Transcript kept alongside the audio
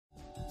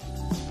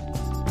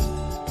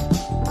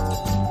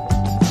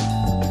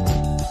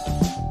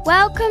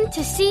Welcome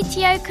to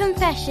CTO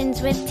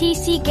Confessions with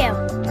TC Gill.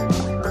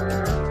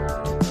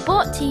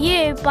 Brought to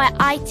you by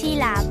IT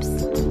Labs.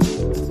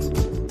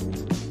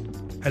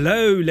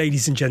 Hello,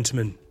 ladies and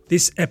gentlemen.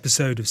 This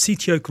episode of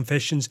CTO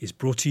Confessions is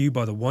brought to you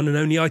by the one and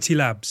only IT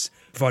Labs,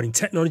 providing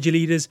technology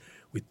leaders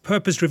with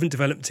purpose-driven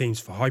development teams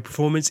for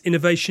high-performance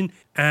innovation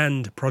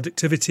and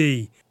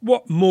productivity.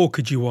 What more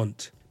could you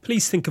want?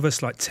 Please think of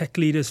us like tech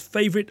leaders'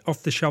 favourite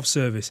off-the-shelf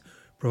service,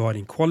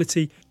 providing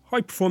quality,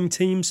 high-performing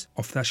teams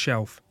off that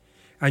shelf.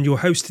 And your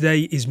host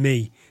today is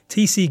me,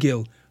 TC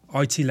Gill,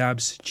 IT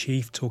Labs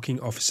Chief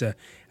Talking Officer,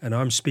 and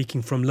I'm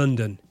speaking from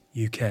London,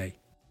 UK.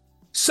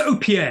 So,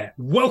 Pierre,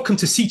 welcome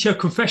to CTO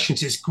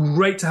Confessions. It's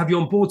great to have you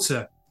on board,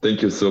 sir.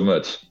 Thank you so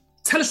much.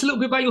 Tell us a little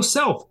bit about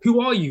yourself.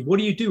 Who are you? What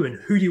are you doing?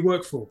 Who do you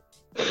work for?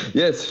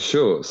 Yes,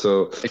 sure.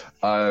 So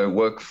I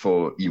work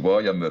for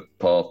EY. I'm a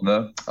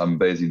partner. I'm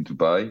based in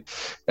Dubai.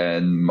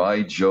 And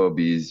my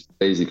job is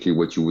basically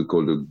what you would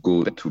call a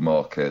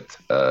go-to-market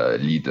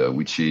leader,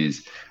 which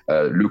is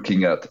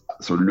looking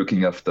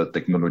after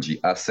technology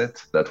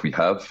assets that we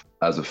have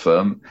as a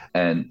firm,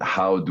 and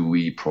how do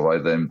we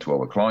provide them to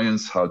our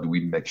clients? How do we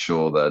make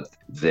sure that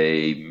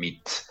they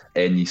meet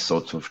any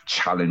sort of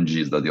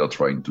challenges that they are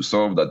trying to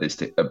solve, that they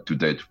stay up to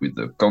date with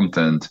the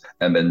content,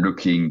 and then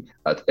looking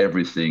at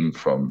everything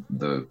from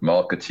the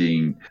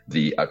marketing,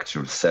 the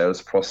actual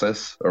sales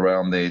process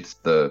around it,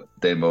 the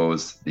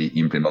demos, the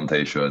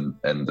implementation,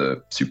 and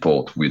the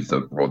support with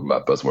the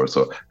roadmap as well.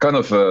 So kind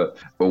of a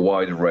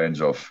wide range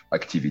of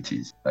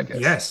activities, I guess.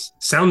 Yes,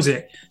 sounds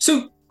it.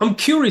 So I'm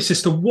curious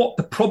as to what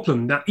the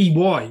problem that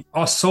EY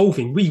are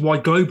solving, EY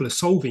Global are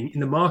solving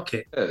in the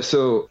market.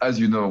 So as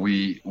you know,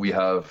 we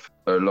have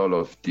a lot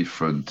of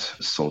different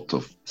sort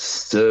of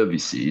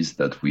services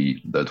that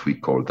we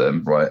call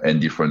them, right?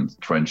 And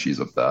different trenches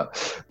of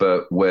that.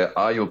 But where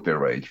I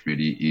operate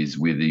really is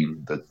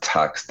within the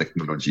tax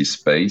technology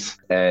space.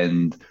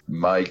 And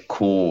my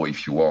core,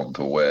 if you want,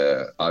 or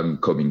where I'm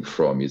coming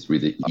from is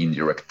really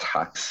indirect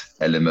tax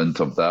element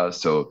of that.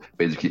 So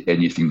basically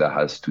anything that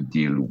has to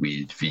deal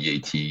with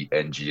VAT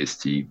and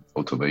GST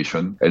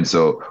automation. And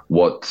so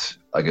what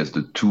I guess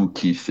the two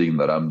key things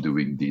that I'm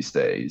doing these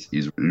days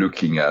is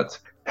looking at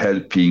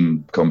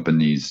helping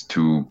companies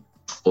to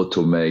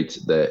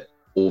automate their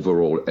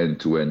overall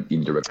end-to-end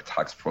indirect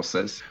tax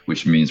process,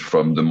 which means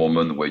from the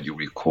moment where you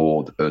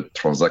record a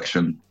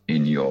transaction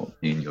in your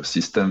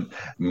system,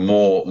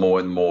 more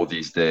and more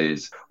these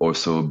days,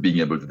 also being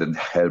able to then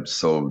help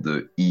solve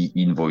the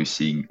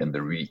e-invoicing and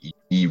the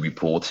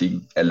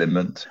e-reporting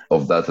element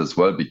of that as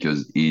well,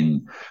 because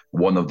in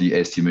one of the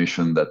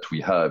estimation that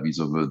we have is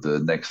over the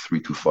next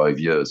 3 to 5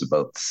 years,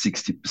 about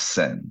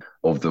 60%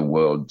 of the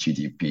world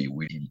GDP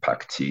will be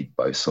impacted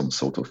by some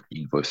sort of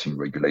invoicing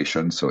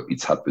regulation. So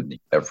it's happening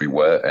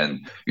everywhere.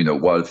 And,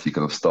 whilst it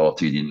kind of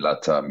started in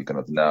LATAM, it kind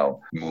of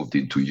now moved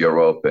into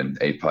Europe and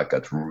APAC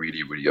at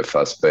really, really a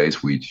fast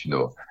pace, which,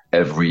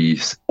 every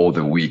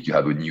other week you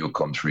have a new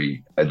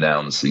country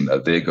announcing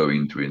that they're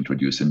going to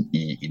introduce an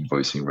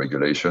e-invoicing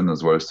regulation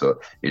as well. So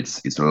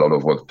it's a lot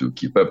of work to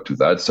keep up to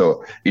that.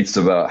 So it's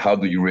about how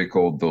do you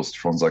record those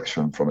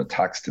transactions from a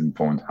tax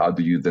standpoint? How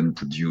do you then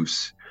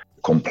produce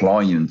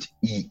compliant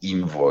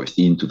e-invoice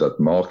into that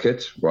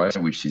market, right,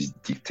 which is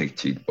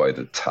dictated by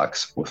the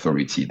tax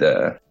authority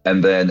there?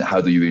 And then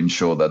how do you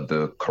ensure that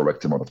the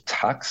correct amount of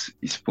tax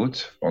is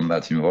put on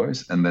that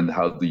invoice? And then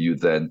how do you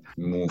then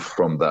move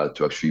from that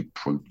to actually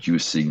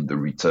producing the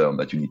return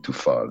that you need to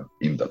file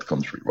in that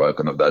country, right?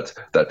 Kind of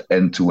that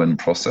end-to-end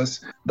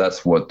process.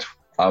 That's what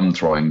I'm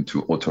trying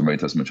to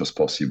automate as much as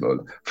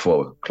possible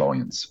for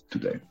clients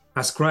today.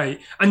 That's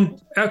great.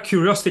 And out of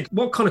curiosity,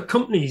 what kind of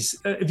companies,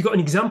 have you got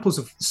any examples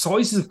of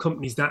sizes of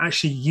companies that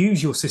actually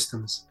use your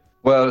systems?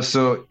 Well,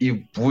 so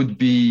it would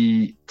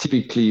be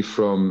typically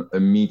from a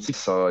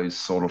mid-size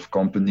sort of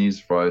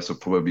companies, right? So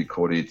probably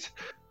call it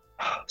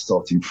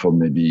starting from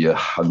maybe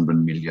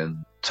 100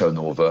 million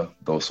turnover,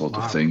 those sort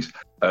of things,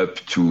 up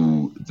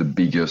to the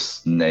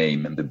biggest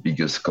name and the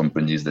biggest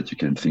companies that you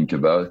can think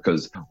about.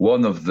 Because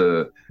one of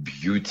the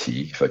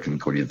beauty, if I can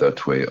call it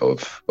that way,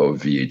 of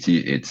VAT,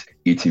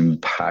 it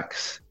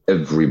impacts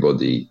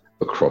everybody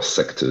across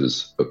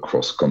sectors,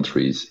 across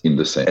countries in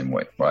the same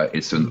way, right?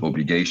 It's an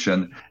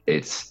obligation.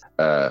 It's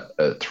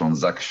a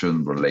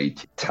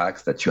transaction-related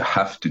tax that you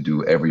have to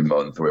do every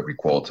month or every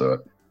quarter,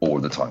 all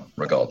the time,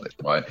 regardless,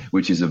 right?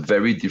 Which is a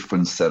very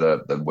different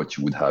setup than what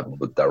you would have on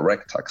the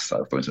direct tax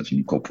side, for instance,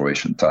 in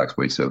corporation tax,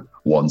 where it's a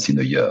once in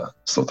a year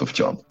sort of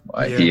job,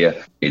 right? Yeah.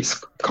 Here, it's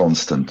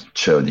constant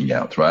churning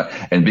out, right?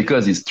 And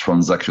because it's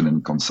transaction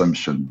and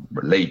consumption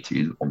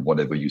related on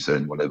whatever you sell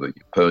and whatever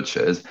you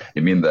purchase,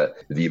 it means that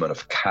the amount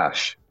of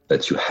cash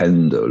that you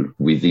handle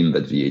within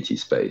that VAT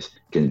space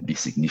can be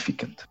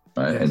significant.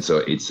 Right? Yes. And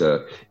so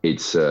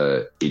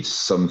it's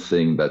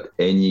something that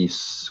any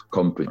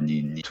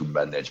company needs to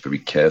manage very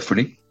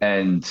carefully.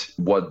 And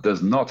what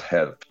does not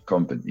help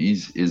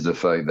companies is the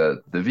fact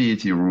that the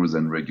VAT rules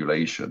and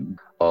regulation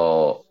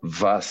are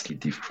vastly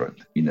different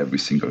in every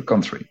single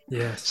country.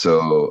 Yes.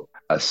 So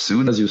as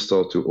soon as you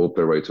start to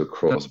operate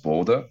across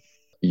border,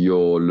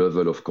 your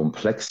level of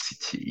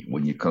complexity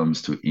when it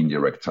comes to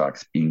indirect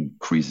tax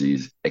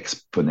increases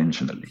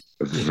exponentially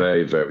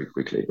very, very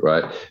quickly,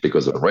 right?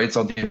 Because the rates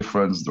are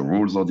different, the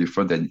rules are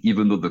different, and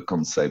even though the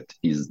concept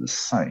is the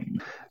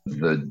same,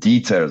 the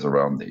details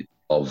around it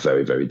are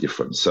very, very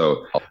different.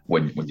 So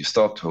when you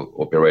start to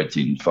operate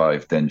in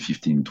 5, 10,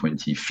 15,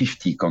 20,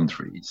 50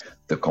 countries,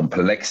 the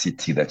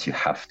complexity that you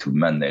have to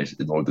manage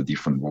in all the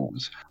different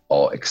rules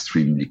are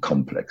extremely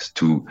complex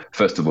to,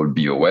 first of all,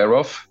 be aware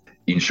of,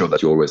 ensure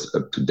that you're always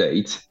up to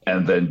date,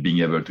 and then being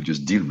able to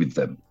just deal with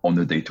them on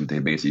a day-to-day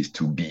basis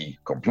to be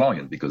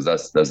compliant, because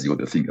that's the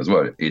other thing as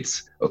well.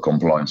 It's a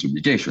compliance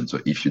obligation. So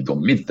if you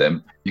don't meet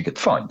them, you get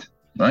fined,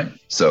 right?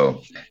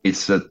 So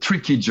it's a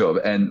tricky job.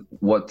 And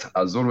what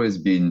has always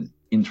been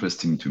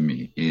interesting to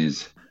me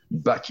is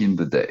back in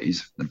the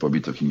days, and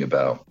probably talking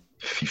about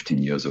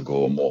 15 years ago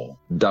or more,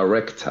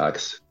 direct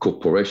tax,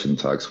 corporation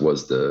tax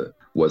was the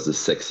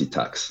sexy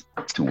tax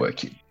to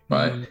work in,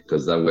 right?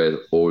 Because that were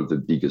all the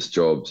biggest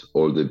jobs,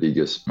 all the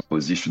biggest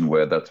position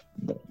where that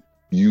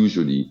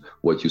usually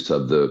what used to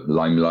have the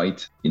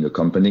limelight in a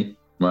company,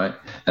 right?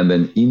 And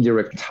then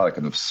indirect tax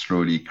kind of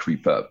slowly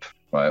creep up,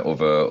 right,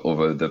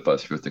 over the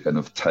past years to kind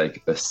of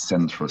take a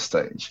central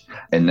stage.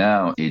 And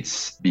now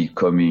it's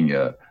becoming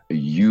a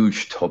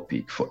huge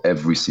topic for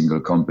every single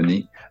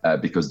company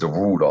because the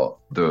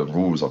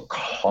rules are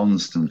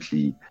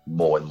constantly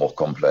more and more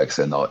complex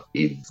and are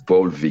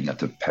evolving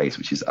at a pace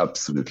which is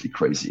absolutely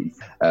crazy.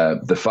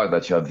 The fact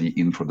that you have the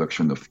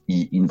introduction of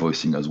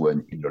e-invoicing as well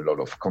in a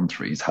lot of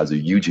countries has a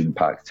huge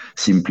impact,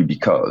 simply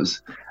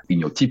because in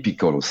your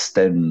typical or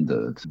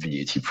standard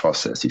VAT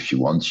process, if you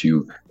want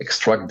to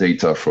extract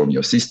data from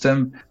your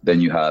system, then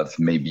you have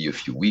maybe a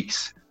few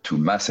weeks to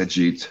message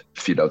it,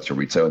 fill out your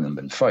return, and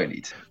then file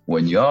it.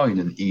 When you are in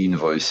an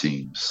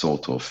e-invoicing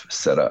sort of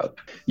setup,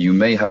 you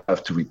may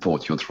have to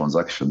report your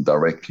transaction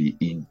directly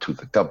into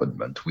the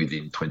government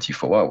within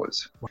 24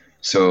 hours.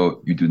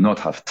 So you do not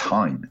have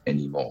time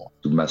anymore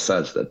to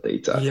massage that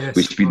data,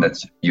 which means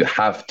that you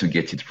have to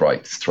get it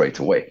right straight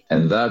away.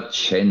 And that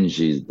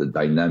changes the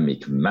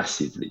dynamic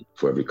massively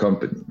for every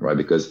company, right?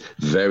 Because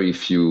very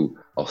few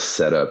are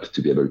set up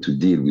to be able to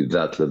deal with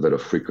that level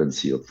of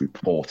frequency of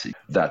reporting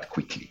that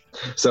quickly.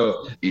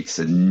 So it's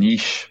a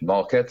niche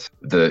market.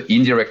 The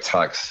indirect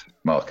tax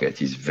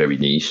market is very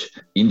niche.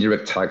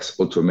 Indirect tax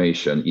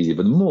automation is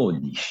even more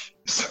niche.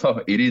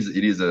 So it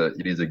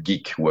is a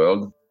geek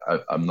world.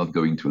 I'm not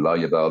going to lie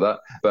about that,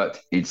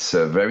 but it's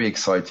a very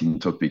exciting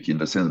topic in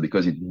the sense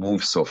because it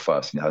moves so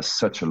fast and has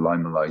such a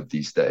limelight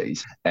these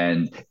days.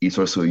 And it's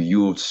also a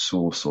huge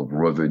source of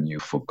revenue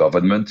for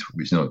government,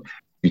 which,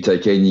 you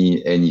take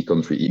any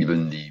country,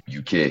 even the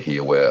UK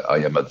here, where I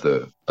am at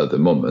the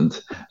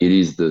moment, it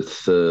is the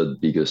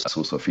third biggest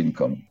source of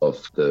income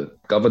of the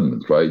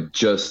government, right?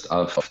 Just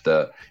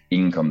after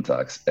income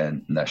tax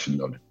and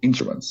national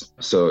insurance.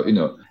 So,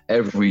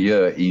 every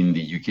year in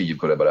the UK, you've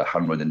got about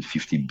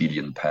 150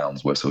 billion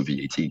pounds worth of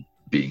VAT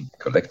being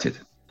collected.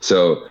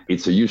 So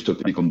it's a huge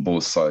topic on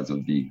both sides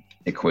of the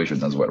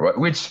equation as well, right?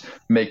 Which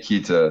makes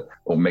it a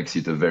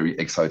very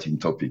exciting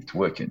topic to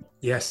work in.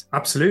 Yes,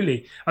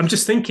 absolutely. I'm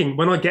just thinking,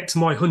 when I get to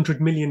my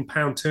 £100 million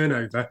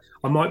turnover,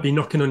 I might be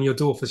knocking on your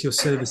door for your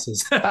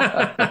services.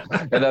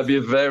 And I'd be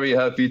very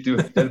happy to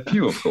help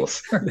you, of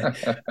course.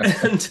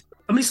 And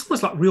I mean, it's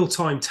almost like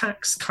real-time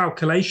tax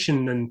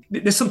calculation, and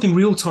there's something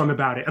real-time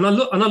about it. And I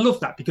love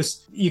that,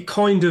 because you're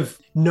kind of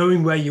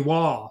knowing where you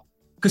are.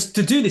 Because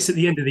to do this at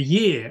the end of the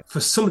year for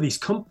some of these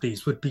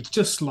companies would be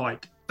just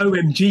like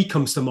OMG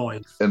comes to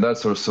mind. And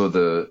that's also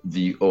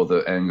the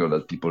other angle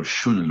that people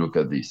should look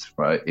at this,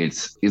 right?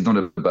 It's not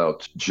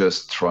about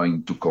just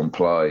trying to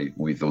comply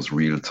with those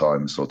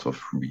real-time sort of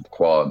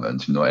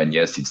requirements, and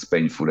yes, it's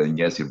painful, and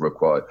yes, it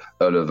requires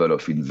a level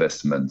of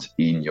investment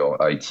in your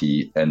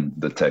IT and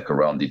the tech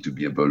around it to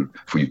be able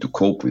for you to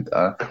cope with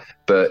that.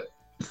 But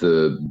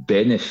the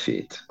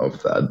benefit of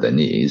that then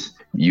is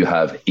you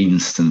have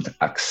instant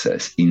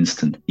access,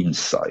 instant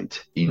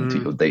insight into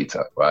your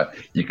data, right?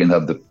 You can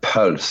have the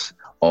pulse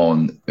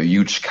on a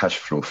huge cash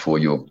flow for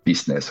your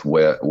business.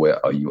 Where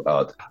are you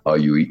at? Are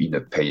you in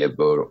a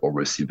payable or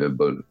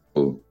receivable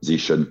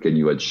position? Can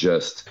you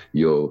adjust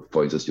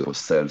for instance, your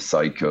sales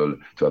cycle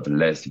to have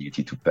less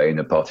VAT to pay in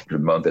a particular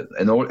month,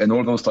 and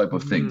all those type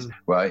of things,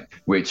 right?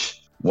 Which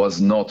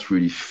was not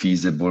really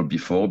feasible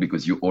before,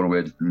 because you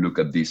always look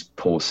at this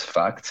post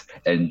fact,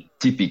 and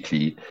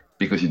typically,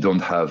 because you don't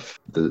have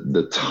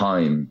the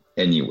time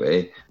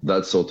anyway,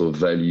 that sort of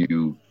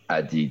value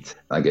added,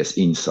 I guess,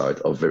 insight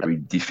are very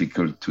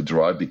difficult to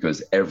drive,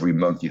 because every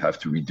month you have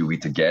to redo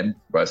it again,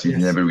 right? So you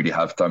never really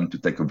have time to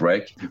take a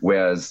break.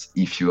 Whereas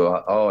if you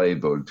are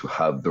able to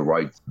have the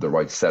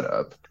right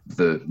setup,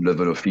 the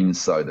level of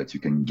insight that you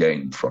can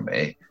gain from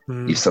it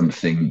is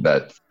something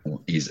that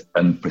is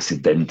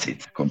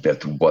unprecedented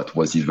compared to what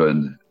was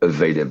even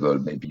available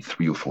maybe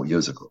 3 or 4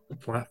 years ago.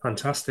 Wow,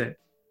 fantastic.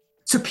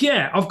 So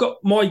Pierre, I've got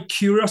my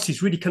curiosity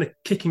is really kind of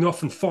kicking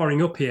off and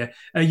firing up here.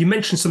 You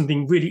mentioned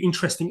something really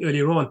interesting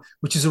earlier on,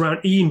 which is around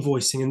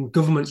e-invoicing and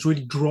governments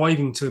really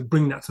driving to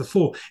bring that to the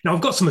fore. Now,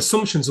 I've got some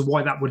assumptions of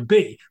why that would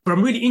be, but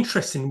I'm really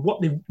interested in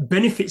what the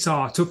benefits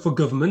are for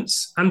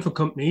governments and for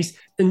companies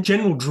in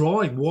general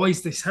drive. Why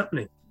is this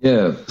happening?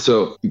 Yeah,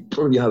 so you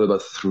probably have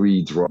about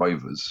three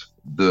drivers.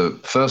 The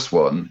first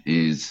one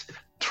is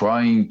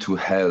trying to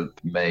help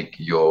make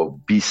your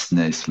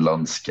business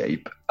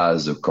landscape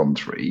as a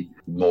country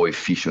more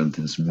efficient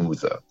and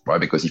smoother, right?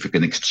 Because if you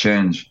can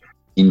exchange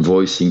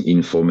invoicing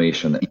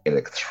information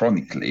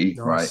electronically,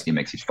 nice. Right, it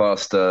makes it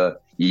faster,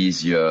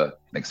 easier,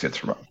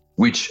 etc.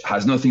 Which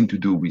has nothing to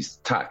do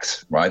with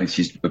tax, right? It's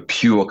just a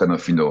pure kind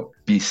of,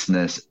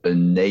 business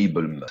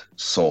enablement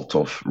sort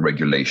of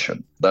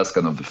regulation. That's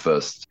kind of the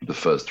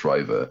first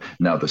driver.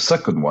 Now, the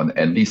second one,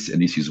 and this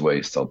is where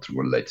it starts to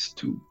relate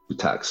to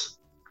tax,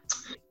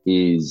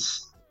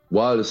 is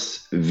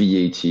whilst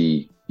VAT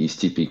is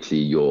typically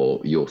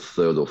your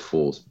third or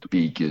fourth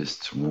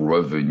biggest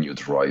revenue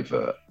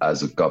driver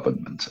as a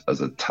government,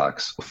 as a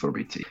tax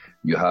authority,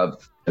 you have,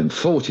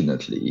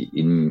 unfortunately,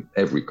 in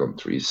every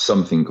country,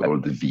 something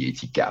called the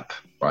VAT gap,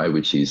 right?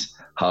 Which is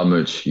how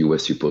much you were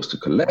supposed to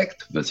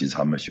collect versus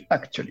how much you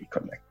actually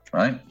collect,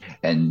 right?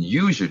 And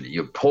usually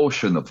a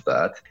portion of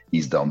that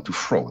is down to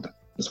fraud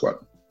as well.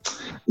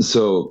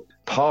 So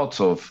part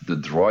of the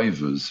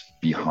drivers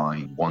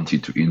behind wanting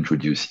to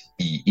introduce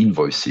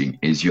e-invoicing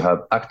is you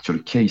have actual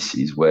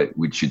cases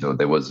which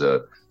there was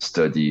a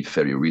study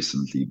very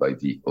recently by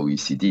the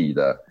OECD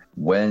that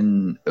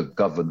when a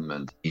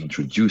government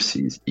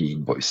introduces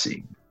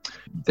e-invoicing,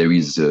 there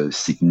is a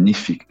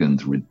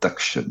significant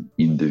reduction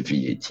in the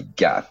VAT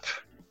gap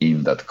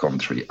in that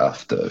country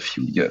after a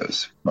few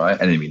years, right?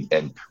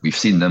 And we've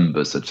seen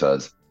numbers such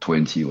as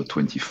 20 or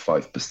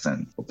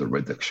 25% of the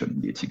reduction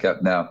in VAT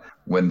gap. Now,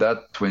 when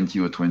that 20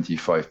 or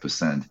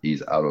 25%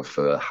 is out of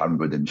a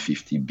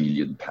 £150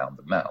 billion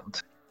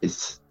amount,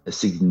 it's a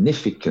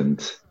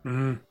significant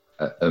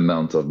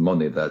amount of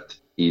money that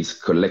is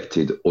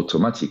collected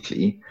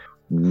automatically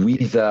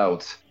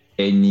without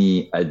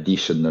any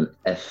additional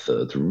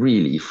effort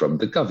really from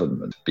the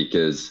government,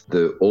 because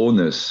the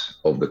onus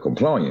of the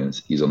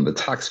compliance is on the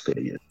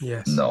taxpayer,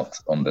 yes, not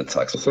on the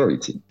tax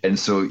authority. And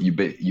so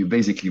you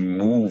basically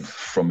move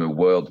from a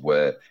world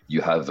where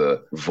you have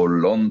a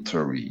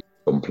voluntary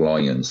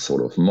compliance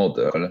sort of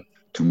model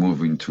to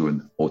move into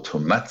an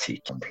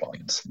automatic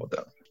compliance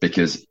model.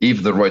 Because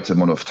if the right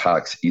amount of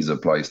tax is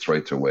applied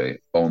straight away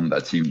on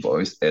that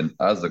invoice, and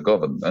as a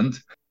government,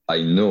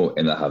 I know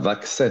and I have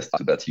access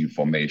to that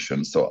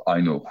information, so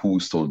I know who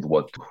sold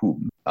what to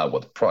whom, at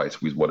what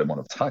price, with what amount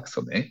of tax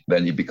on it,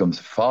 then it becomes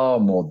far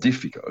more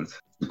difficult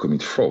to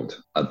commit fraud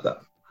at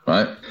that,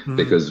 right?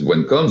 Because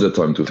when comes the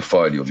time to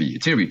file your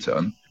VAT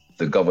return,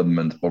 the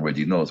government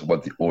already knows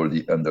what all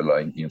the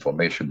underlying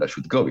information that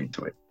should go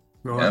into it.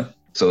 Right. Yeah?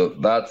 So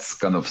that's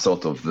kind of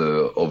sort of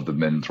the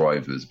main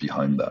drivers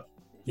behind that.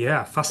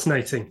 Yeah,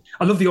 fascinating.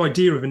 I love the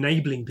idea of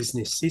enabling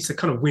business. It's a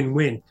kind of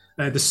win-win.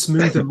 The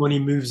smoother money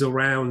moves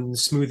around, the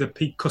smoother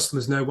peak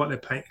customers know what they're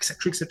paying, et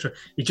cetera, et cetera.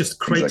 It just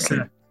creates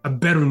a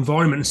better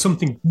environment, and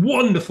something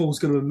wonderful is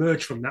going to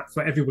emerge from that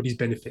for everybody's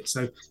benefit.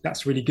 So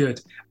that's really good.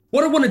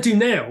 What I want to do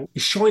now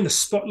is shine the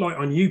spotlight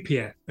on you,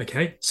 Pierre.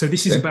 Okay, so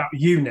this is about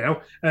you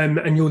now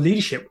and your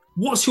leadership.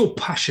 What's your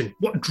passion?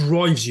 What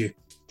drives you?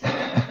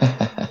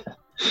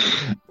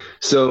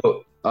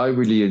 So I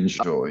really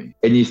enjoy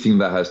anything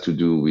that has to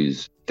do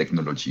with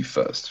technology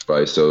first,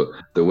 right? So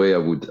the way I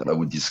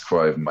would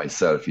describe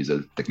myself is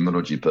a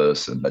technology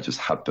person that just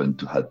happened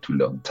to have to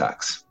learn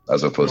tax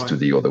as opposed to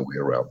the other way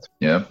around.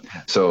 Yeah.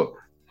 So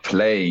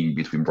playing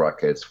between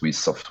brackets with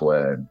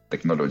software and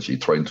technology,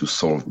 trying to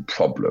solve a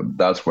problem,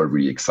 that's what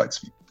really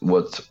excites me.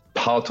 What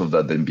part of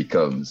that then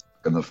becomes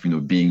kind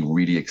of, being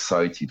really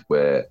excited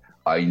where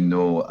I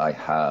know I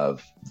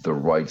have the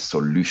right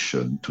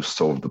solution to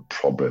solve the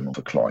problem of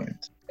a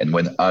client. And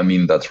when I'm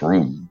in that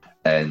room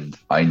and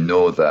I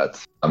know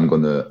that I'm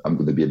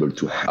gonna be able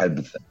to help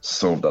them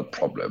solve that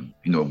problem,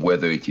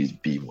 whether it is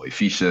be more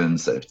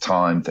efficient, save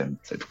time,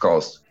 save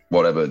cost,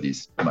 whatever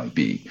this might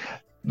be,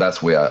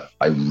 that's where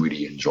I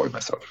really enjoy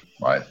myself,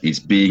 right? It's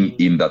being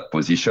in that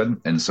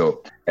position. And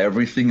so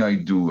everything I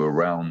do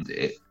around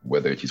it,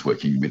 whether it is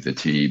working with the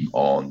team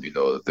on,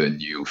 the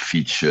new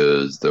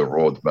features, the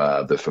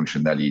roadmap, the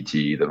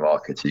functionality, the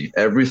marketing,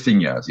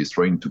 everything else is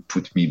trying to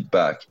put me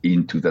back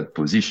into that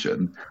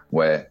position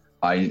where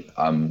I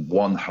am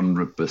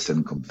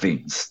 100%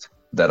 convinced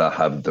that I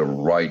have the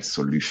right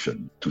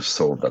solution to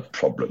solve that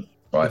problem.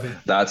 Right.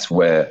 That's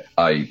where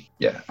I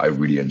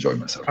really enjoy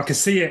myself. I can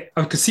see it.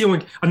 I can see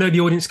you. I know the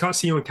audience can't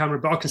see you on camera,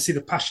 but I can see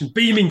the passion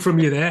beaming from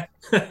you there.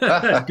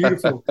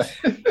 Beautiful.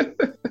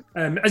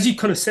 As you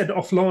kind of said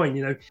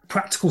offline,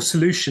 practical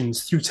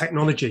solutions through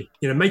technology,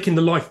 making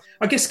the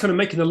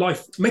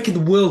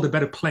world a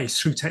better place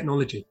through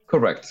technology.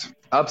 Correct.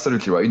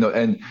 Absolutely right.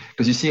 And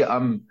because you see,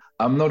 I'm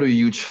I'm not a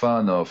huge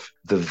fan of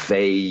the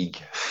vague,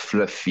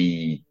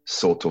 fluffy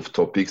sort of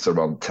topics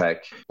around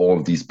tech.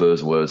 All these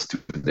buzzwords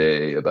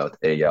today about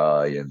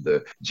AI and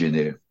the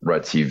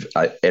generative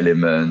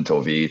element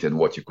of it and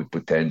what you could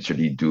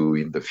potentially do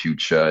in the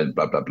future and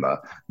blah blah blah.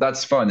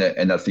 That's fun,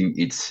 and I think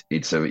it's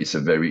a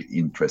very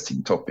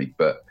interesting topic,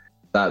 but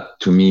that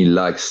to me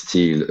lacks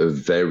still a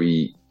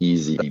very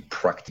easy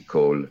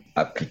practical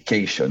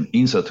application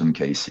in certain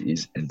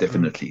cases, and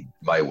definitely in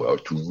my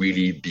world, to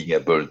really being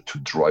able to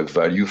drive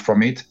value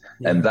from it.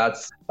 And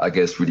that's, I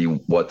guess, really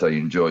what I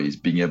enjoy, is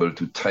being able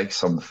to take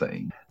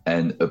something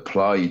and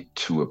apply it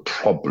to a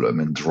problem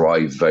and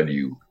drive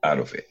value out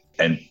of it.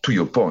 And to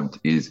your point,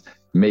 is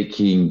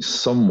making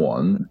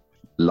someone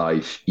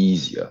life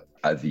easier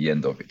at the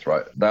end of it,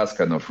 right? That's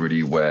kind of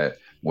really where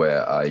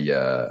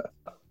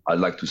I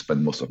like to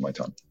spend most of my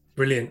time.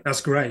 Brilliant.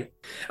 That's great.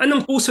 And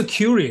I'm also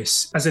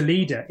curious, as a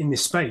leader in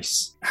this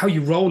space, how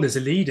you roll as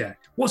a leader.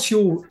 What's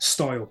your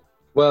style?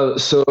 Well,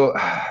 so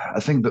I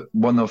think that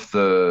one of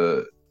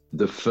the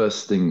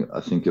first thing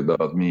I think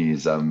about me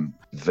is I'm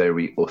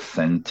very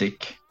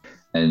authentic.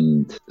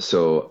 And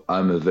so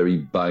I'm a very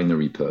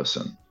binary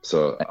person.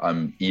 So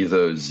I'm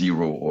either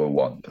 0 or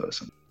 1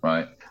 person,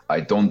 right? I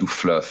don't do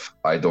fluff.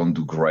 I don't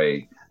do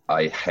gray.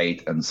 I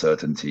hate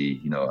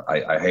uncertainty,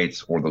 I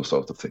hate all those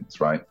sorts of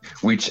things, right?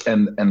 Which,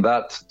 and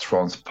that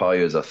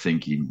transpires, I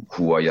think, in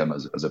who I am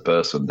as a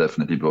person,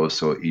 definitely, but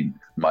also in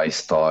my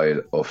style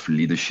of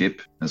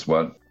leadership as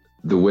well.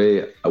 The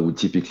way I would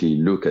typically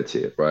look at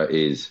it, right,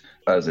 is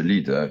as a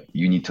leader,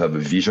 you need to have a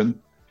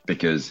vision,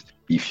 because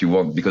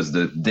because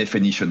the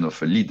definition of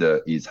a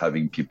leader is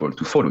having people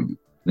to follow you.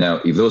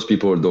 Now, if those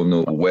people don't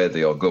know where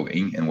they are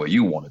going and where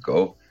you want to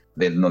go,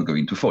 they're not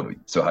going to follow you.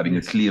 So having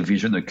a clear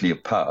vision, a clear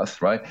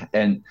path, right?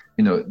 And,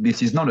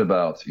 this is not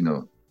about,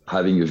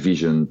 having a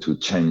vision to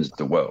change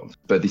the world,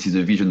 but this is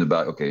a vision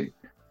about, okay,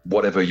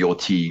 whatever your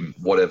team,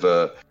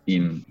 whatever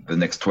in the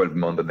next 12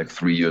 months, the next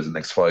 3 years, the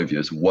next 5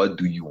 years, what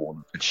do you want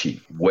to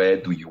achieve? Where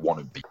do you want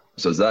to be?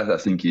 So that, I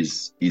think,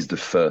 is the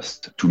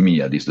first, to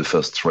me, at least the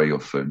first trait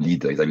of a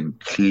leader, is having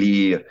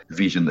clear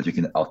vision that you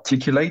can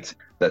articulate,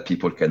 that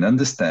people can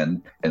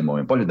understand, and more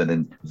important,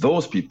 then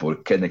those people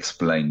can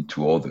explain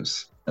to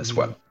others as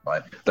well,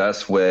 right?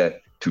 That's where,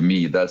 to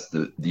me, that's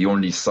the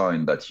only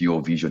sign that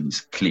your vision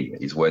is clear,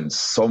 is when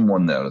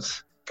someone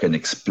else can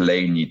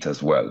explain it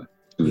as well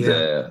to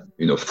their,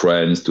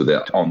 friends, to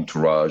their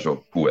entourage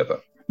or whoever.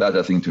 That,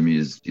 I think, to me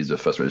is the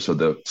first way. So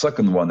the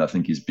second one, I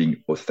think, is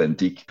being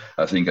authentic.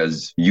 I think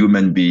as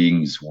human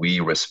beings, we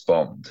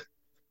respond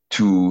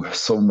to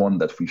someone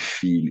that we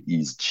feel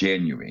is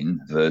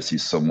genuine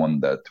versus someone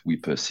that we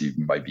perceive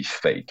might be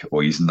fake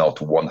or is not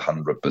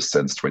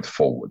 100%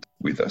 straightforward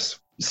with us.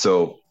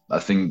 So I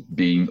think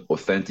being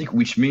authentic,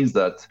 which means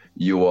that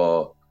you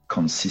are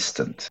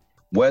consistent,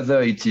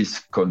 whether it is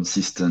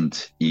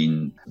consistent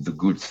in the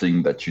good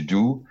thing that you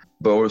do,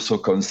 but also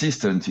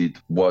consistent in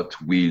what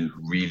will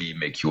really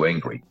make you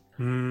angry.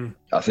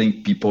 I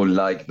think people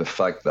like the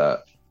fact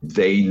that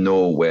they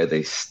know where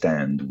they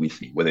stand with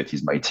me, whether it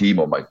is my team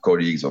or my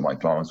colleagues or my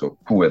clients or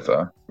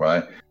whoever,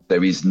 right?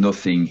 There is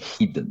nothing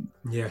hidden.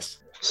 Yes.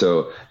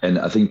 So, and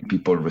I think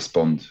people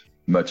respond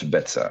much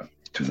better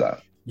to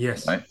that.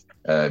 Yes. Right?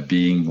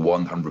 Being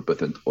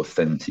 100%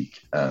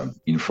 authentic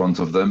in front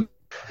of them.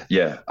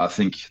 Yeah, I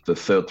think the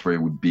third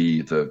trait would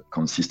be the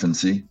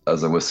consistency,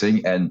 as I was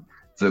saying, and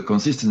the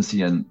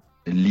consistency and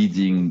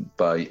leading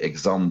by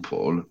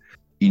example,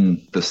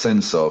 in the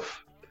sense of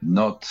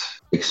not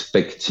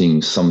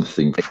expecting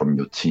something from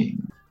your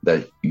team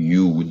that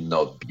you would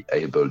not be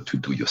able to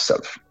do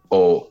yourself,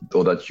 or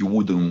that you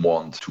wouldn't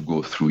want to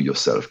go through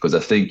yourself. Because I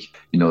think,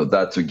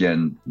 that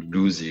again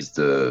loses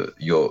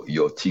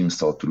your team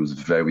start to lose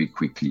very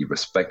quickly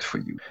respect for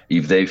you.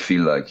 If they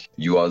feel like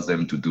you ask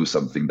them to do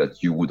something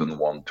that you wouldn't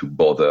want to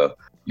bother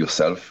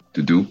yourself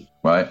to do,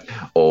 right?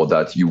 Or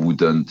that you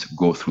wouldn't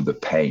go through the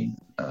pain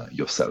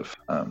yourself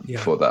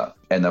for that.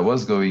 And I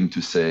was going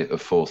to say a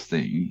fourth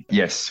thing,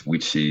 yes,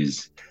 which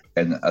is,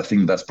 and I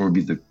think that's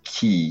probably the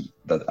key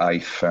that I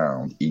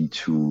found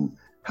into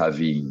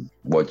having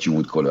what you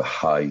would call a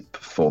high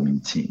performing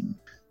team,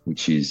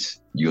 which is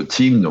your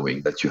team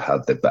knowing that you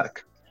have their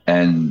back.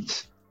 And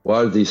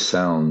while this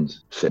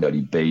sounds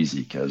fairly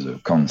basic as a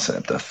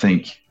concept, I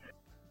think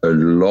a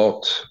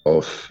lot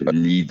of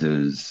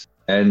leaders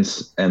and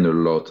a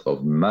lot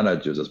of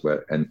managers as well,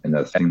 and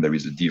I think there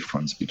is a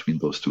difference between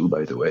those two,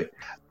 by the way.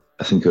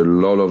 I think a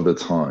lot of the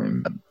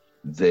time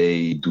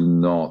they do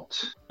not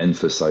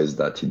emphasize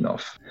that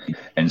enough.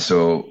 And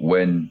so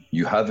when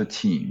you have a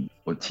team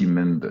or team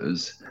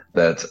members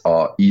that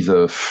are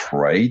either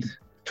afraid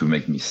to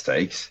make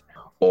mistakes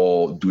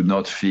or do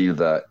not feel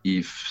that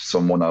if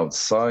someone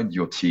outside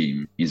your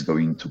team is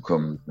going to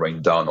come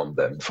rain down on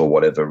them for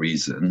whatever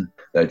reason,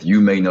 that you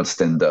may not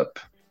stand up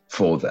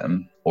for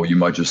them, or you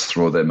might just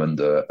throw them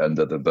under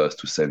the bus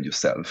to save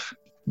yourself.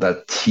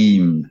 That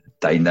team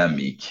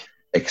dynamic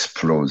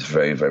explodes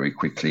very, very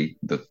quickly.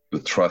 The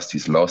trust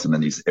is lost, and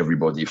then it's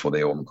everybody for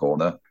their own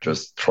corner,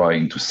 just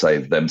trying to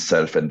save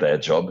themselves and their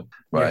job,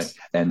 right? Yes.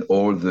 And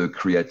all the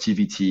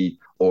creativity,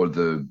 all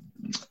the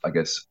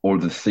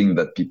things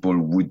that people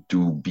would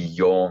do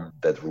beyond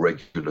that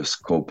regular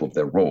scope of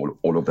their role,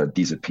 all of that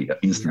disappear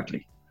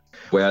instantly.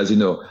 Whereas,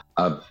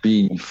 I've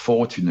been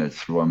fortunate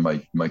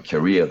throughout my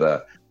career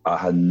that I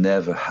had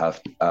never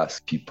have to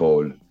ask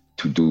people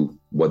to do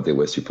what they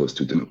were supposed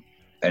to do.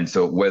 And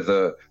so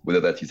whether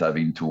that is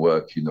having to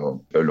work,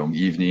 a long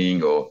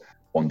evening or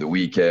on the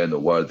weekend or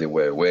while they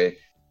were away,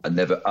 I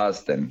never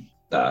asked them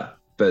that,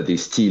 but they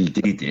still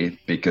did it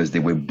because they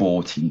were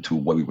bought into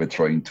what we were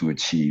trying to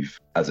achieve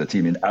as a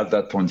team. And at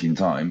that point in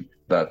time,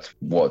 that's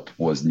what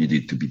was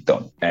needed to be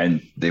done.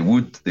 And they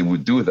would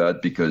do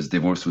that because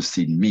they've also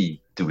seen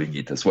me doing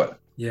it as well.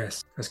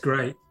 Yes, that's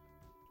great.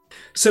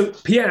 So,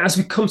 Pierre, as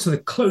we come to the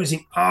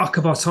closing arc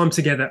of our time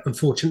together,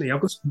 unfortunately, I've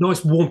got some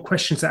nice warm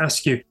questions to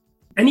ask you.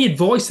 Any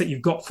advice that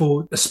you've got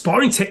for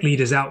aspiring tech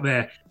leaders out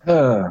there?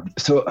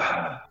 So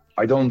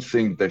I don't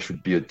think there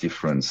should be a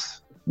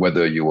difference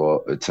whether you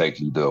are a tech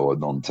leader or a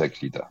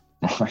non-tech leader.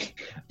 Right?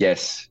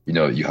 Yes,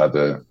 you have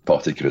a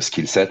particular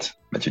skill set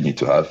that you need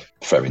to have,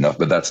 fair enough,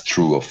 but that's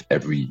true of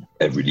every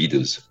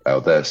leaders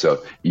out there.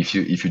 So if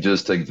you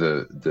just take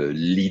the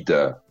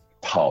leader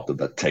part of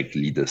that tech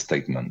leader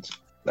statement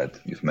that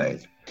you've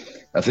made,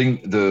 I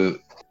think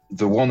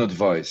the one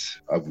advice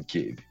I would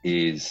give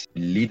is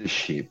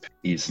leadership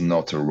is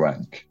not a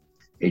rank.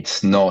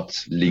 It's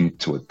not linked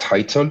to a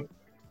title.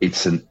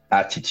 It's an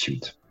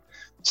attitude.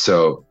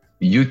 So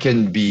you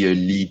can be a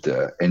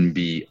leader and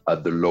be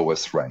at the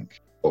lowest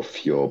rank of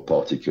your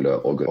particular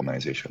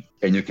organization.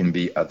 And you can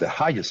be at the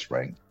highest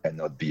rank and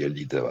not be a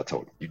leader at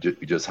all. You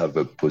just have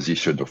a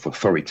position of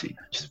authority,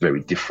 which is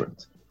very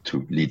different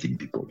to leading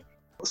people.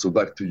 So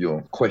back to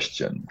your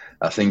question,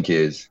 I think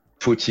is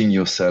putting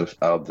yourself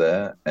out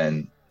there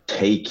and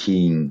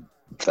taking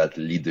that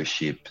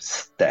leadership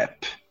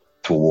step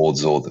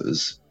towards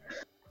others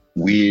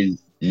will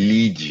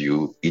lead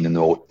you in an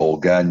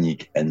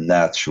organic and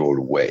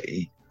natural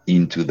way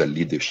into the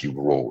leadership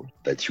role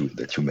that you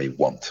may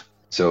want.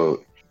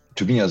 So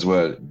to me as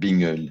well,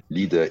 being a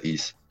leader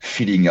is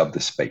filling up the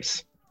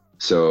space.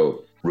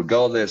 So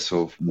regardless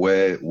of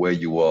where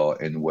you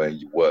are and where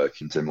you work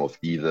in terms of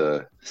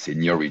either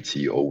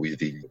seniority or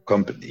within your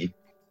company,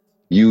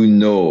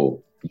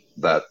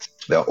 that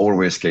there are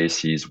always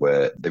cases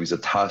where there is a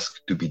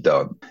task to be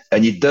done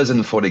and it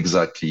doesn't fall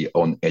exactly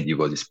on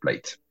anybody's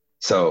plate.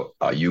 So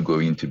are you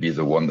going to be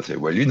the one that say,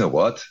 well, you know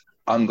what?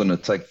 I'm going to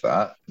take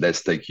that.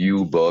 Let's take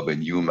you, Bob,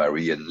 and you,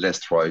 Mary, and let's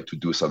try to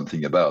do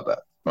something about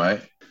that,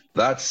 right?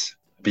 That's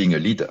being a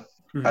leader,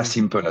 as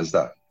simple as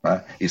that,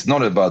 right? It's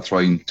not about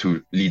trying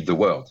to lead the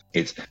world.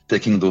 It's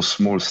taking those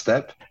small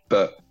steps.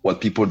 But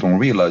what people don't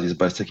realize is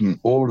by taking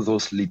all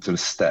those little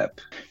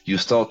steps, you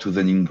start to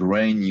then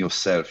ingrain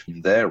yourself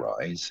in their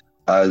eyes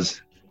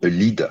as a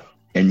leader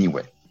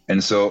anyway.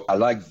 And so I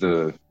like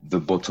the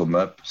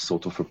bottom-up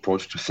sort of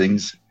approach to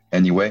things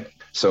anyway.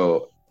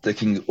 So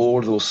taking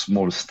all those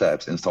small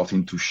steps and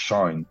starting to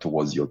shine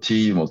towards your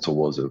team or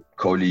towards a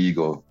colleague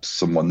or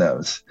someone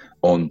else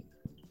on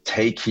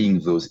taking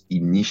those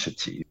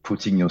initiatives,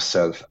 putting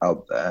yourself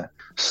out there,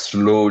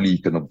 slowly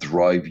kind of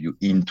drive you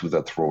into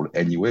that role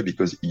anyway,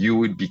 because you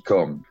will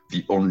become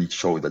the only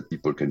choice that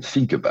people can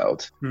think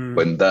about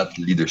when that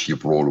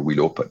leadership role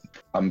will open.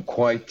 I'm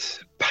quite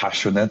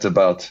passionate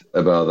about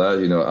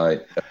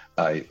that.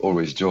 I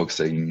always joke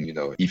saying,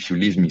 if you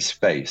leave me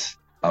space,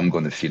 I'm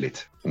going to feel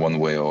it one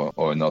way or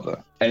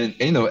another.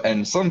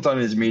 And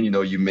sometimes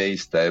you may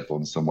step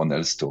on someone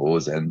else's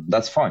toes, and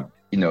that's fine.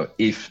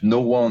 If no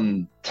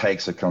one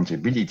takes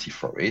accountability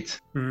for it,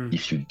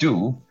 if you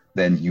do,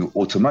 then you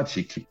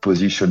automatically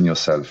position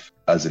yourself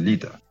as a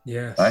leader.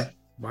 Yes. Right?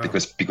 Wow.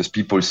 Because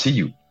people see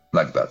you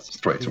like that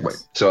straight away.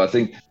 So I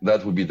think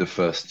that would be the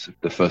first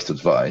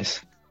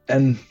advice.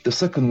 And the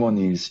second one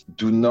is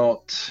do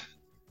not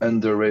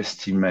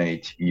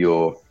underestimate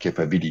your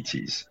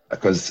capabilities,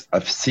 because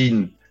I've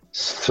seen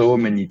so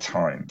many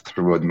times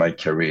throughout my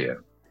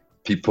career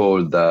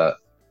people that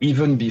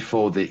even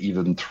before they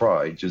even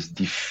try just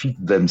defeat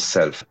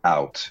themselves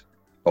out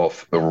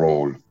of a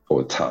role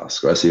or a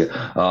task. I say,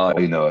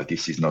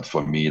 this is not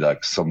for me,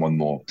 like someone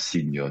more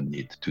senior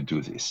need to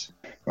do this,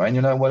 right?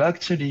 Well,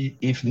 actually,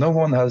 if no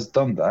one has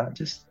done that,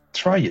 just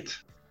try it.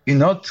 You're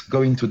not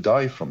going to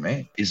die from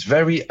it. It's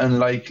very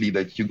unlikely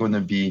that you're going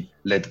to be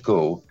let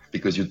go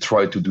because you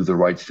try to do the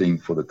right thing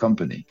for the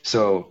company.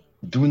 So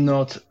do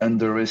not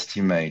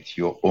underestimate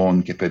your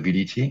own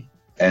capability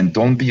and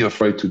don't be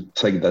afraid to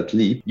take that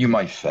leap. You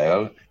might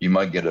fail. You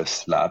might get a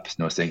slap,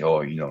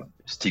 saying,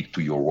 stick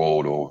to your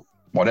role or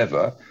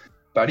whatever,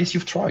 but at least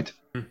you've tried.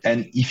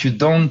 And if you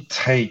don't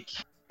take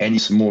any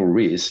small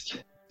risk,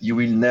 you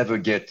will never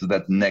get to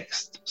that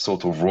next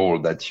sort of role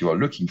that you are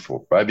looking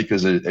for, right?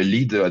 Because a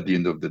leader at the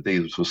end of the day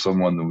is also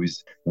someone who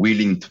is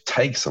willing to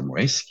take some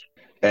risk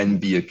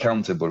and be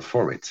accountable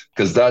for it.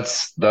 Because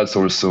that's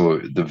also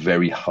the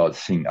very hard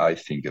thing I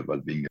think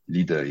about being a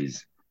leader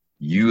is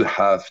you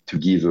have to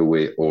give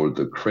away all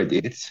the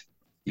credit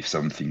if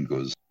something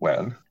goes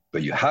well,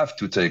 but you have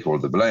to take all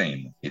the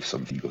blame if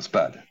something goes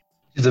bad.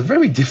 It's a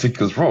very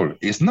difficult role.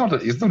 It's not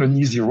an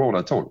easy role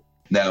at all.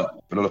 Now,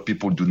 a lot of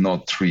people do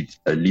not treat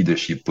a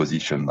leadership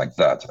position like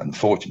that,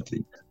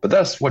 unfortunately. But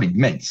that's what it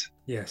means.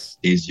 Yes.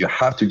 Is you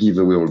have to give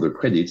away all the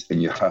credit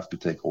and you have to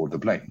take all the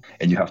blame.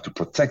 And you have to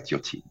protect your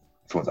team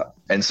for that.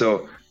 And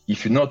so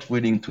if you're not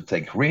willing to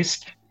take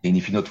risk, and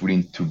if you're not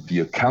willing to be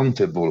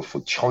accountable for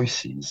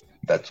choices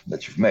that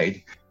you've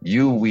made,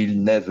 you will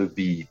never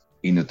be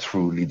in a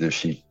true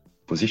leadership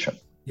position.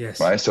 Yes.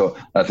 Right. So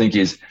I think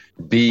is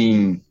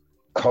being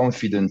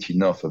confident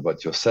enough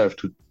about yourself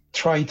to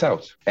try it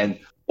out. And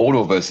all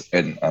of us,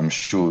 and I'm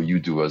sure you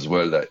do as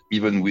well, that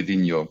even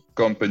within your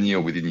company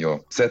or within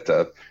your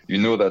setup, you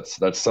know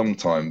that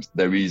sometimes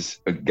there is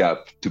a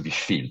gap to be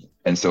filled.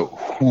 And so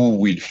who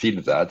will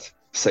fill that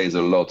says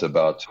a lot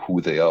about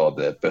who they are,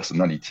 their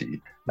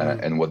personality,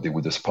 and what they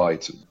would aspire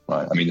to.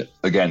 Right? I mean,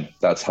 again,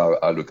 that's how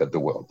I look at the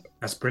world.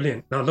 That's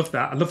brilliant. No, I love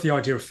that. I love the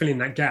idea of filling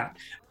that gap.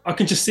 I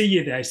can just see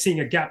you there, seeing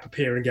a gap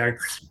appear and going,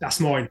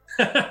 that's mine.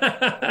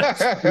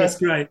 That's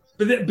great.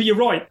 But you're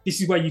right.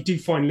 This is where you do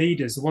find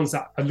leaders, the ones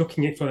that are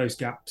looking for those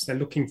gaps. They're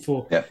looking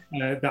for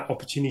that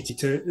opportunity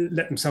to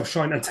let themselves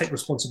shine and take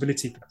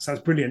responsibility for that. So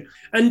that's brilliant.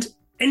 And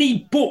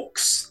any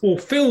books or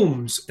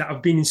films that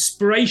have been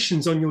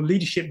inspirations on your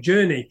leadership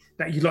journey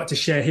that you'd like to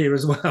share here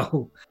as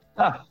well?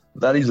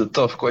 That is a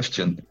tough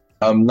question.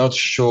 I'm not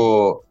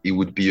sure it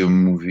would be a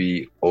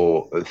movie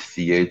or a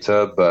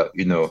theater, but,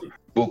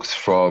 books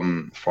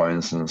from, for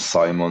instance,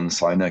 Simon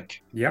Sinek.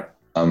 Yeah.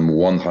 I'm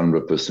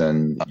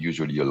 100%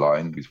 usually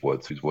aligned with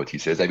what he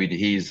says. I mean,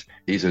 he's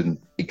an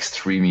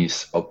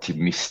extremist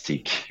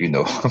optimistic,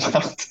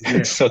 about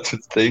certain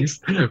things.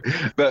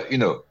 But,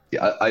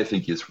 I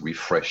think it's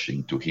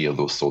refreshing to hear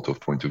those sort of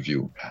point of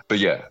view. But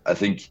yeah, I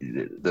think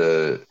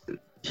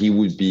he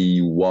would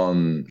be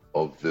one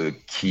of the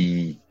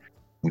key,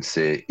 would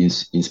say,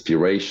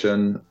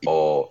 inspiration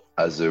or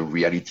as a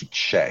reality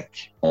check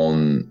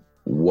on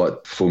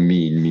what for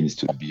me it means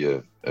to be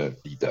a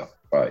leader.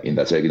 In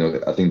that,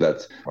 I think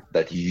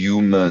that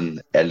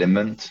human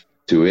element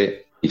to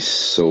it is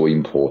so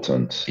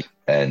important,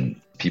 and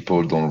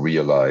people don't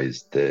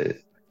realize the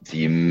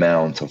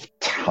amount of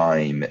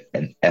time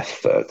and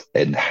effort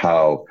and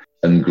how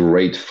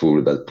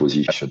ungrateful that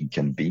position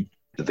can be.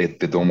 They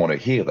don't want to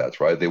hear that,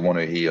 right? They want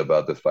to hear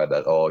about the fact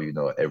that,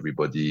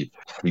 everybody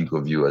think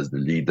of you as the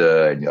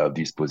leader and you have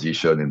this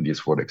position and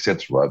this role,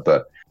 etc.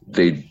 But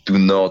they do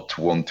not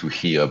want to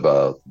hear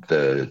about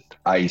the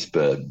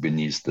iceberg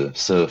beneath the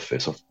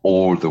surface of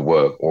all the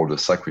work, all the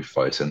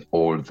sacrifice, and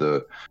all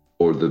the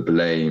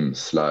blame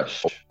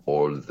 /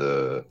 all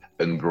the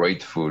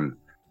ungrateful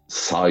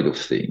side of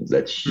things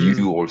that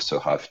you also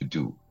have to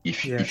do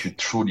if you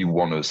truly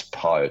want to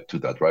aspire to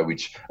that, right?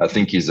 Which I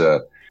think is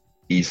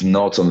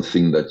not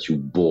something that you're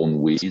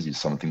born with. It's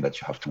something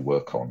that you have to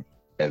work on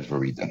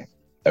every day.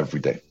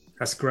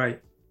 That's great.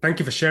 Thank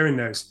you for sharing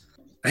those.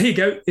 Here you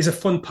go. Is a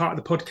fun part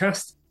of the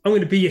podcast. I'm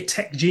going to be your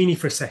tech genie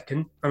for a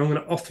second, and I'm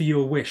going to offer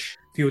you a wish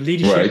for your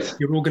leadership,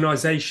 your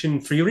organization,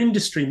 for your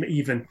industry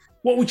even.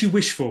 What would you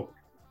wish for?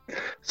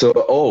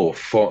 So,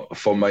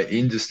 for my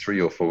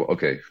industry or for,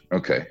 okay.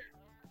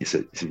 It's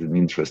an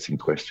interesting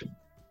question,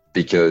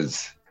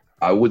 because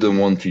I wouldn't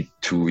want it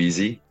too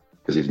easy,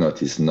 because if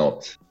not, it's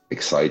not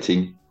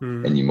exciting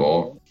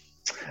anymore.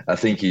 I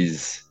think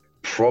is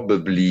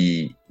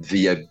probably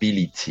the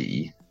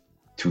ability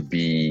to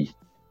be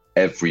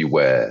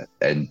everywhere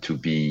and to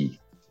be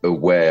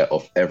aware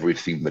of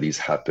everything that is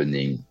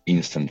happening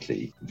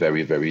instantly,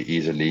 very, very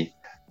easily.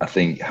 I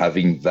think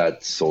having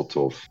that sort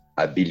of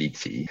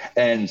ability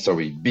and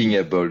being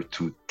able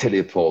to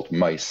teleport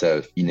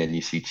myself in any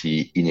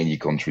city, in any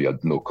country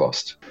at no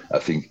cost. I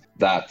think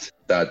that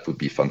would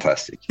be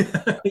fantastic.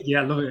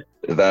 Yeah, I love it.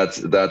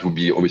 That would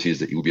be, obviously,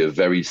 it would be a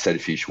very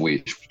selfish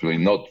wish,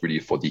 not really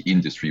for the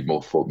industry,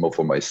 more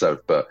for myself.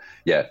 But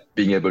yeah,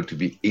 being able to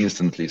be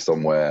instantly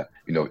somewhere,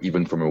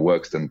 even from a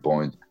work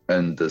standpoint,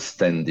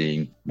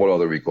 understanding what are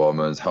the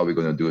requirements, how we're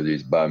going to do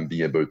this,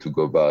 being able to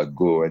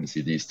go and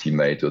see this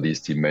teammate or this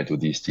teammate or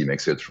this team,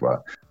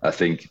 etc. I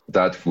think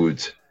that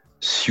would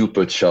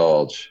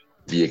supercharge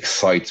the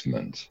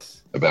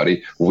excitement about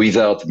it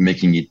without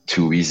making it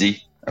too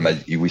easy. I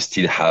mean, we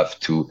still have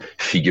to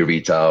figure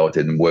it out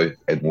and work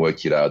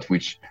it out,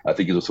 which I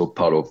think is also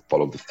part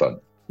of the fun.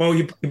 Well,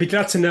 you'll be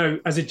glad to know,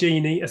 as a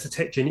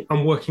tech genie,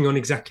 I'm working on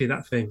exactly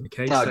that thing.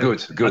 Okay.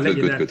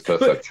 Good,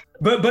 perfect.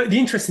 But the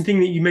interesting thing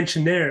that you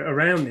mentioned there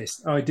around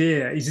this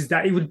idea is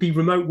that it would be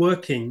remote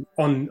working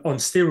on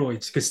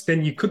steroids, because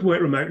then you could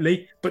work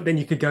remotely, but then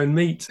you could go and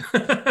meet.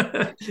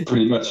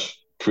 Pretty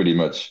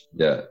much.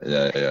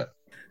 Yeah.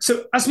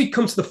 So as we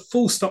come to the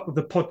full stop of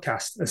the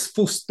podcast, as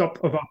full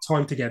stop of our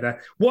time together,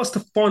 what's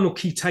the final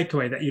key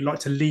takeaway that you'd like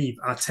to leave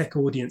our tech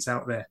audience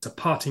out there? It's a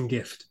parting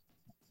gift.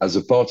 As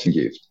a parting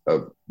gift, I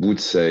would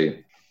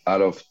say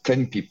out of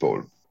 10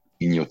 people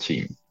in your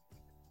team,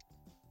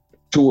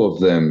 two of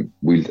them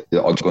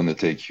are going to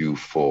take you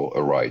for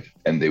a ride,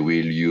 and they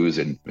will use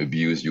and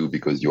abuse you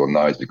because you're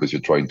nice, because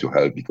you're trying to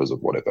help, because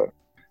of whatever.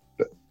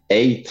 But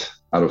 8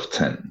 out of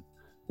 10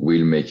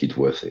 will make it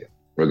worth it,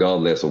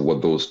 regardless of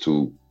what those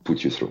two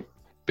put you through.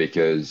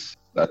 Because,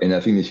 and I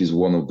think this is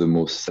one of the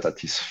most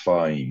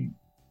satisfying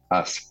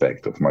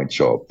aspect of my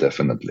job,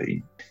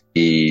 definitely,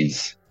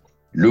 is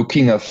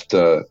looking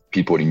after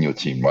people in your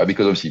team, right?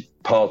 Because obviously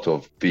part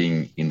of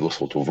being in those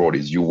sort of roles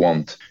is you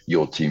want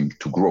your team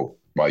to grow,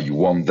 right? You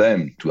want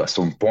them to at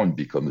some point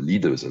become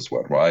leaders as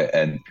well, right?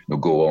 And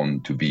go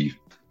on to be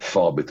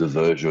far better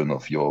version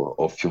of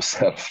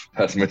yourself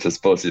as much as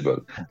possible.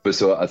 But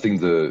so I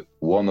think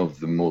one of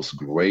the most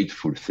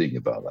grateful thing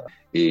about that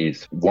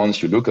is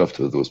once you look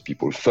after those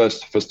people,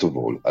 first of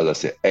all, as I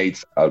say,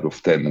 8 out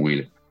of 10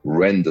 will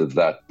render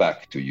that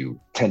back to you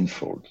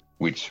tenfold,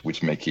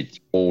 which make it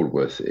all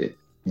worth it.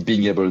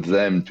 Being able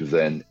them to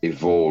then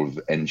evolve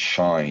and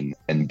shine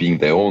and being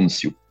their own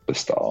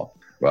superstar,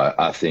 right,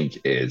 I think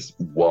is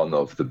one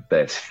of the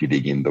best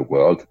feeling in the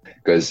world.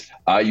 Because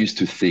I used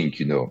to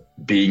think,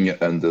 being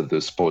under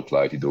the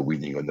spotlight,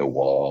 winning an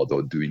award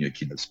or doing a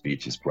keynote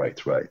speech is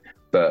great, right?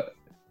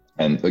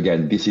 And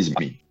again, this is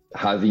me.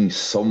 Having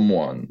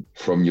someone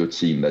from your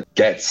team that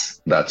gets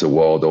that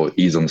award or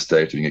is on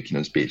stage doing a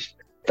keynote speech,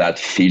 that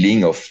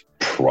feeling of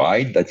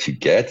pride that you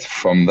get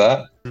from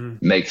that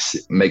makes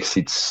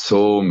it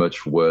so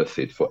much worth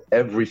it for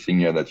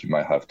everything that you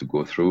might have to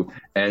go through,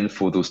 and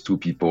for those two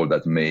people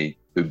that may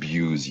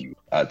abuse you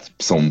at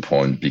some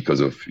point because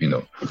of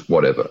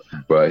whatever,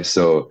 right?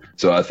 So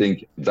I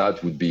think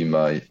that would be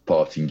my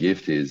parting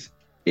gift. Is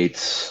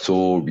it's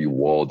so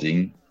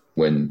rewarding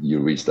when you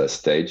reach that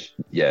stage.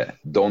 Yeah,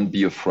 don't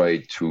be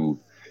afraid to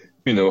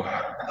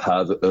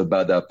have a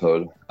bad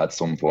apple at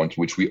some point,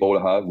 which we all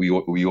have. We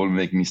all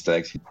make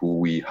mistakes, who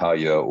we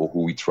hire or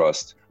who we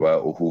trust, right,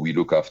 or who we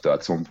look after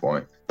at some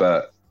point.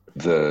 But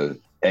the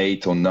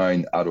 8 or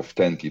 9 out of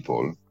 10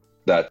 people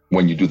that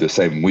when you do the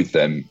same with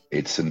them,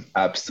 it's an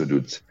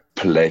absolute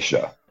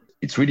pleasure.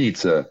 It's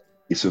a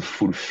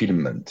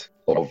fulfillment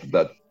of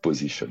that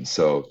position.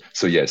 So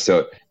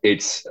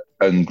it's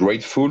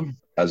ungrateful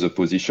as a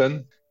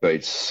position, but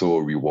it's so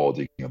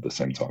rewarding at the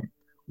same time.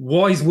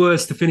 Wise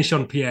words to finish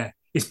on, Pierre.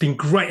 It's been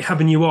great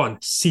having you on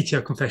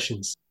CTO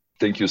Confessions.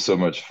 Thank you so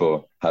much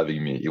for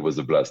having me. It was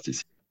a blast.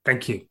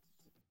 Thank you.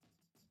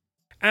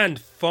 And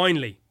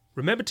finally,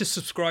 remember to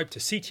subscribe to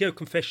CTO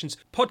Confessions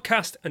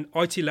podcast and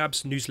IT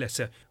Labs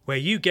newsletter, where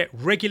you get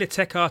regular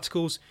tech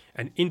articles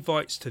and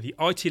invites to the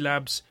IT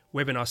Labs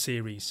webinar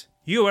series.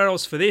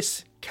 URLs for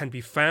this can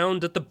be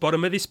found at the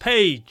bottom of this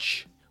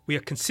page. We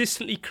are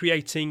consistently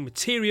creating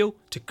material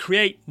to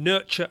create,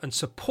 nurture and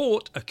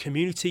support a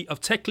community of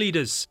tech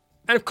leaders.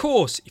 And of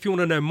course, if you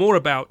want to know more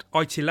about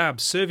IT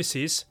Labs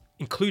services,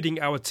 including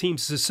our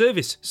Teams as a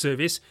Service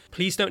service,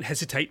 please don't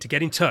hesitate to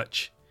get in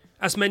touch.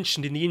 As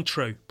mentioned in the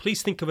intro,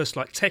 please think of us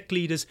like tech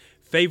leaders'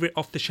 favourite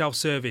off-the-shelf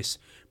service,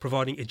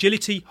 providing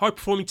agility,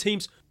 high-performing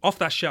teams off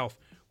that shelf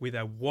with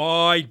a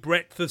wide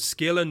breadth of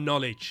skill and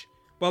knowledge.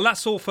 Well,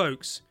 that's all,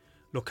 folks.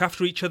 Look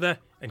after each other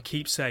and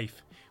keep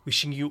safe.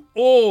 Wishing you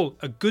all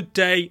a good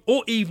day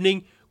or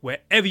evening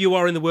wherever you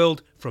are in the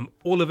world from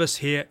all of us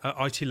here at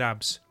IT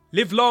Labs.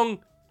 Live long,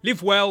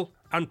 live well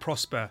and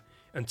prosper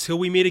until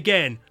we meet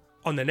again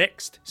on the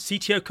next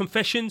CTO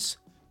Confessions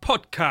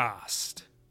podcast.